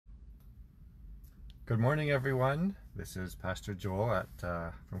Good morning, everyone. This is Pastor Joel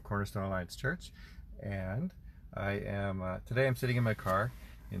from Cornerstone Alliance Church, and I am today I'm sitting in my car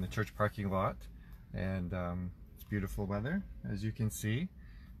in the church parking lot, and it's beautiful weather, as you can see.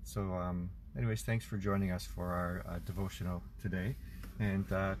 So, anyways, thanks for joining us for our devotional today. And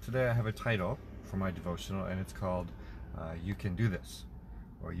today I have a title for my devotional, and it's called "You Can Do This,"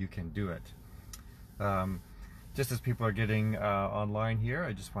 or "You Can Do It." Just as people are getting online here,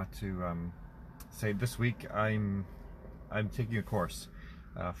 I just want to say this week I'm taking a course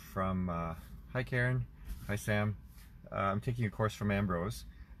from hi Karen, hi Sam. I'm taking a course from Ambrose,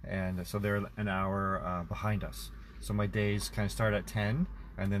 and so they're an hour behind us. So my days kind of start at 10,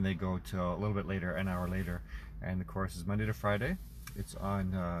 and then they go to a little bit later, an hour later. And the course is Monday to Friday. It's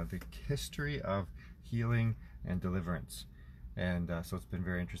on the history of healing and deliverance, and so it's been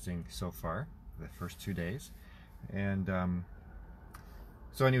very interesting so far, the first 2 days. And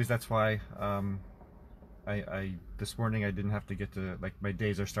so anyways, that's why I this morning I didn't have to get to, like, my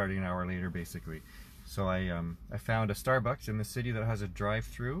days are starting an hour later basically. So I found a Starbucks in the city that has a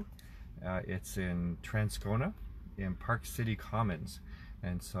drive-through. It's in Transcona in Park City Commons.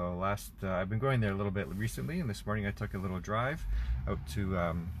 And so I've been going there a little bit recently, and this morning I took a little drive out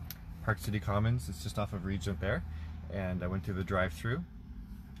to Park City Commons. It's just off of Regent there, and I went to the drive-through.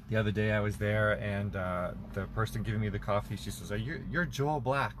 The other day I was there, and the person giving me the coffee, she says, you're Joel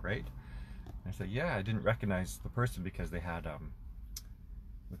Black, right? And I said, yeah. I didn't recognize the person because they had the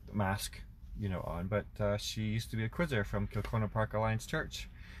mask, on, but she used to be a quizzer from Kilcona Park Alliance Church,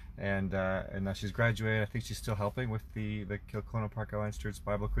 and now she's graduated. I think she's still helping with the Kilcona Park Alliance Church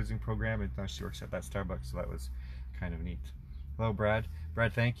Bible quizzing program, and now she works at that Starbucks, so that was kind of neat. Hello, Brad.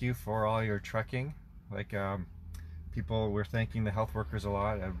 Brad, thank you for all your trucking. Like, people were thanking the health workers a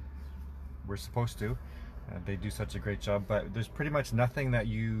lot. We're supposed to. They do such a great job, but there's pretty much nothing that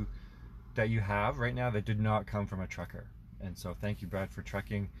you have right now that did not come from a trucker. And so thank you, Brad, for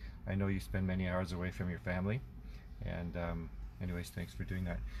trucking. I know you spend many hours away from your family, and anyways, thanks for doing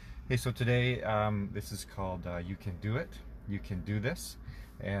that. Hey, so today this is called You Can Do It. You can do this.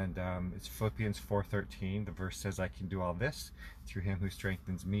 And it's Philippians 4:13. The verse says, I can do all this through him who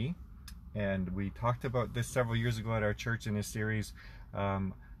strengthens me. And we talked about this several years ago at our church in a series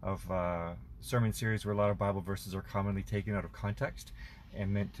of sermon series where a lot of Bible verses are commonly taken out of context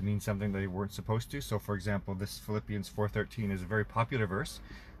and meant to mean something they weren't supposed to. So for example, this Philippians 4:13 is a very popular verse,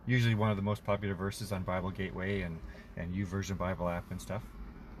 usually one of the most popular verses on Bible Gateway and YouVersion Bible app and stuff.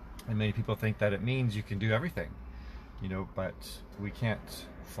 And many people think that it means you can do everything, but we can't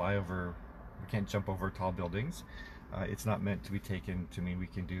jump over tall buildings. It's not meant to be taken to mean we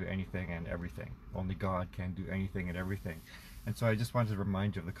can do anything and everything. Only God can do anything and everything. And so I just wanted to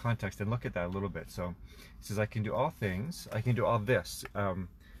remind you of the context and look at that a little bit. So it says, I can do all things, I can do all this.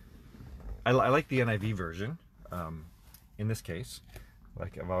 I like the NIV version in this case.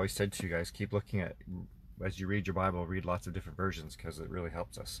 Like I've always said to you guys, keep looking at, as you read your Bible, read lots of different versions, because it really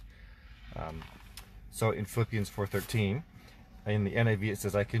helps us. So in Philippians 4:13, in the NIV it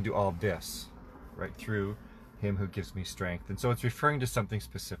says, I can do all this, right, through him who gives me strength. And so it's referring to something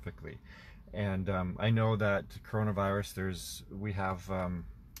specifically. And I know that coronavirus,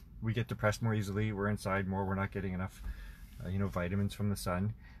 we get depressed more easily. We're inside more. We're not getting enough, vitamins from the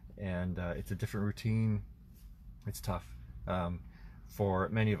sun, and it's a different routine. It's tough for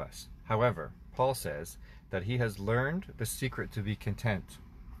many of us. However, Paul says that he has learned the secret to be content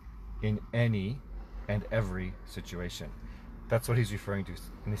in any and every situation. That's what he's referring to.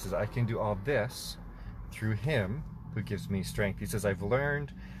 And he says, I can do all this through him who gives me strength. He says, I've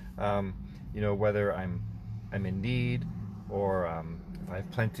learned, whether I'm in need or if I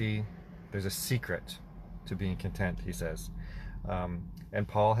have plenty, there's a secret to being content, he says. And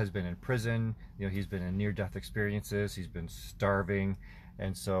Paul has been in prison, he's been in near-death experiences, he's been starving,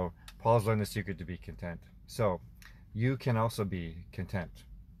 and so Paul's learned the secret to be content. So you can also be content.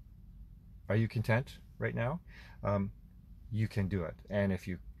 Are you content right now? You can do it. And if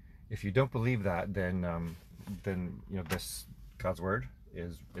you don't believe that, then this God's word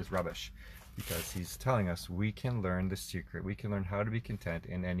is rubbish, because he's telling us we can learn the secret. We can learn how to be content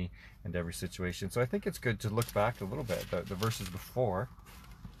in any and every situation. So I think it's good to look back a little bit, the verses before.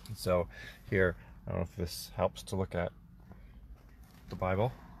 So here, I don't know if this helps to look at the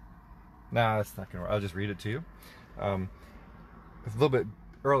Bible. Nah, that's not gonna work. I'll just read it to you. A little bit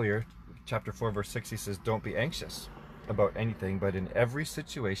earlier, chapter 4, verse 6, he says, don't be anxious about anything, but in every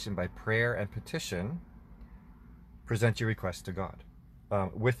situation by prayer and petition present your requests to God.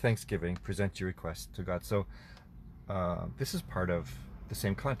 With thanksgiving, present your requests to God. So this is part of the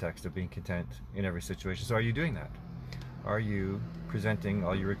same context of being content in every situation. So are you doing that? are you presenting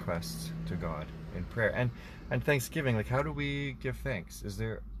all your requests to God in prayer? And thanksgiving, like, how do we give thanks?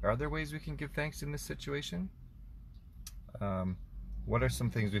 Are there ways we can give thanks in this situation? What are some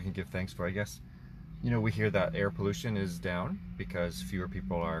things we can give thanks for? I guess, we hear that air pollution is down because fewer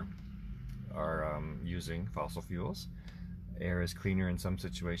people are using fossil fuels. Air is cleaner in some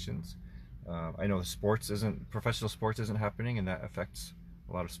situations. I know professional sports isn't happening, and that affects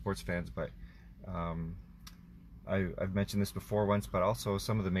a lot of sports fans, but I've mentioned this before once, but also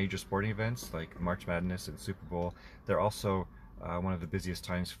some of the major sporting events like March Madness and Super Bowl, they're also one of the busiest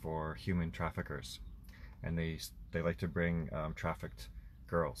times for human traffickers, and they like to bring trafficked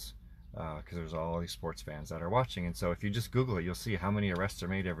girls because there's all these sports fans that are watching. And so if you just Google it, you'll see how many arrests are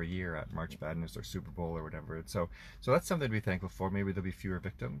made every year at March Madness or Super Bowl or whatever. And so that's something to be thankful for. Maybe there'll be fewer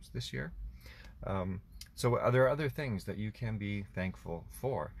victims this year. So are there other things that you can be thankful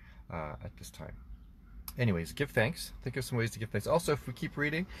for at this time? Anyways, give thanks. Think of some ways to give thanks. Also, if we keep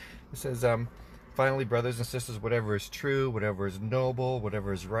reading, it says, finally, brothers and sisters, whatever is true, whatever is noble,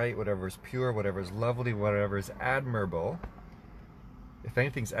 whatever is right, whatever is pure, whatever is lovely, whatever is admirable, if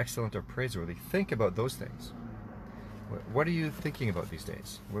anything's excellent or praiseworthy, think about those things. What are you thinking about these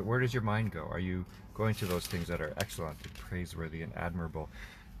days? Where does your mind go? Are you going to those things that are excellent and praiseworthy and admirable?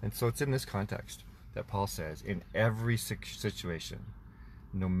 And so it's in this context that Paul says, in every situation,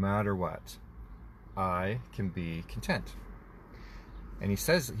 no matter what, I can be content. And he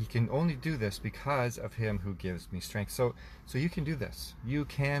says he can only do this because of him who gives me strength. So you can do this. You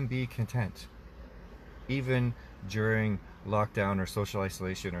can be content. Even during lockdown or social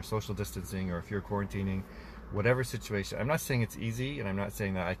isolation or social distancing, or if you're quarantining, whatever situation. I'm not saying it's easy, and I'm not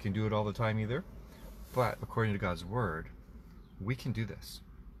saying that I can do it all the time either. But according to God's word, we can do this.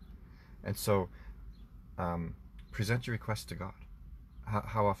 And so present your request to God.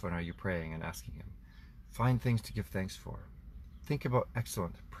 How often are you praying and asking him? Find things to give thanks for. Think about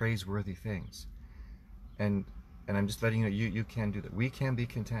excellent, praiseworthy things. And I'm just letting you know, you can do that. We can be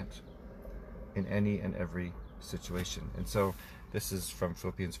content in any and every situation. And so this is from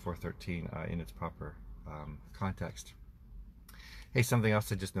Philippians 4:13 in its proper context. Hey, something else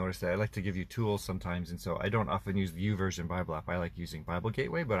I just noticed, that I like to give you tools sometimes, and so I don't often use the YouVersion Bible app. I like using Bible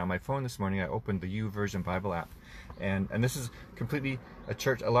Gateway, but on my phone this morning I opened the YouVersion Bible app, and this is completely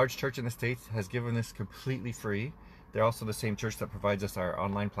a large church in the States has given this completely free. They're also the same church that provides us our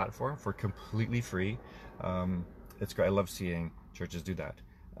online platform for completely free. It's great. I love seeing churches do that.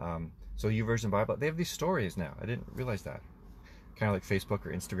 So YouVersion Bible, they have these stories now. I didn't realize that. Kind of like Facebook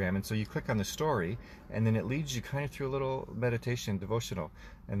or Instagram. And so you click on the story, and then it leads you kind of through a little meditation devotional.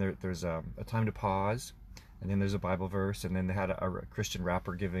 And there's a time to pause, and then there's a Bible verse, and then they had a Christian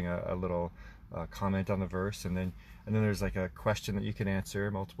rapper giving a little comment on the verse, and then there's like a question that you can answer,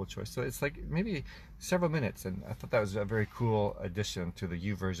 multiple choice. So it's like maybe several minutes, and I thought that was a very cool addition to the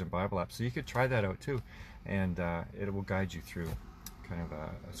YouVersion Bible app. So you could try that out too, and it will guide you through kind of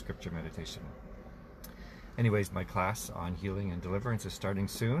a scripture meditation. Anyways, my class on healing and deliverance is starting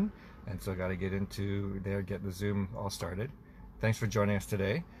soon, and so I got to get into there, get the Zoom all started. Thanks for joining us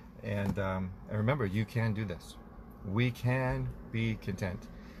today, and remember, you can do this. We can be content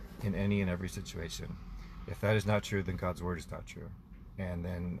in any and every situation. If that is not true, then God's word is not true, and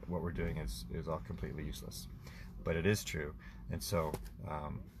then what we're doing is all completely useless. But it is true, and so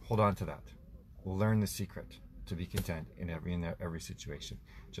hold on to that. Learn the secret to be content in every situation,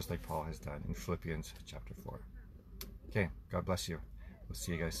 just like Paul has done in Philippians chapter 4. Okay, God bless you. We'll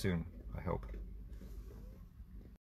see you guys soon, I hope.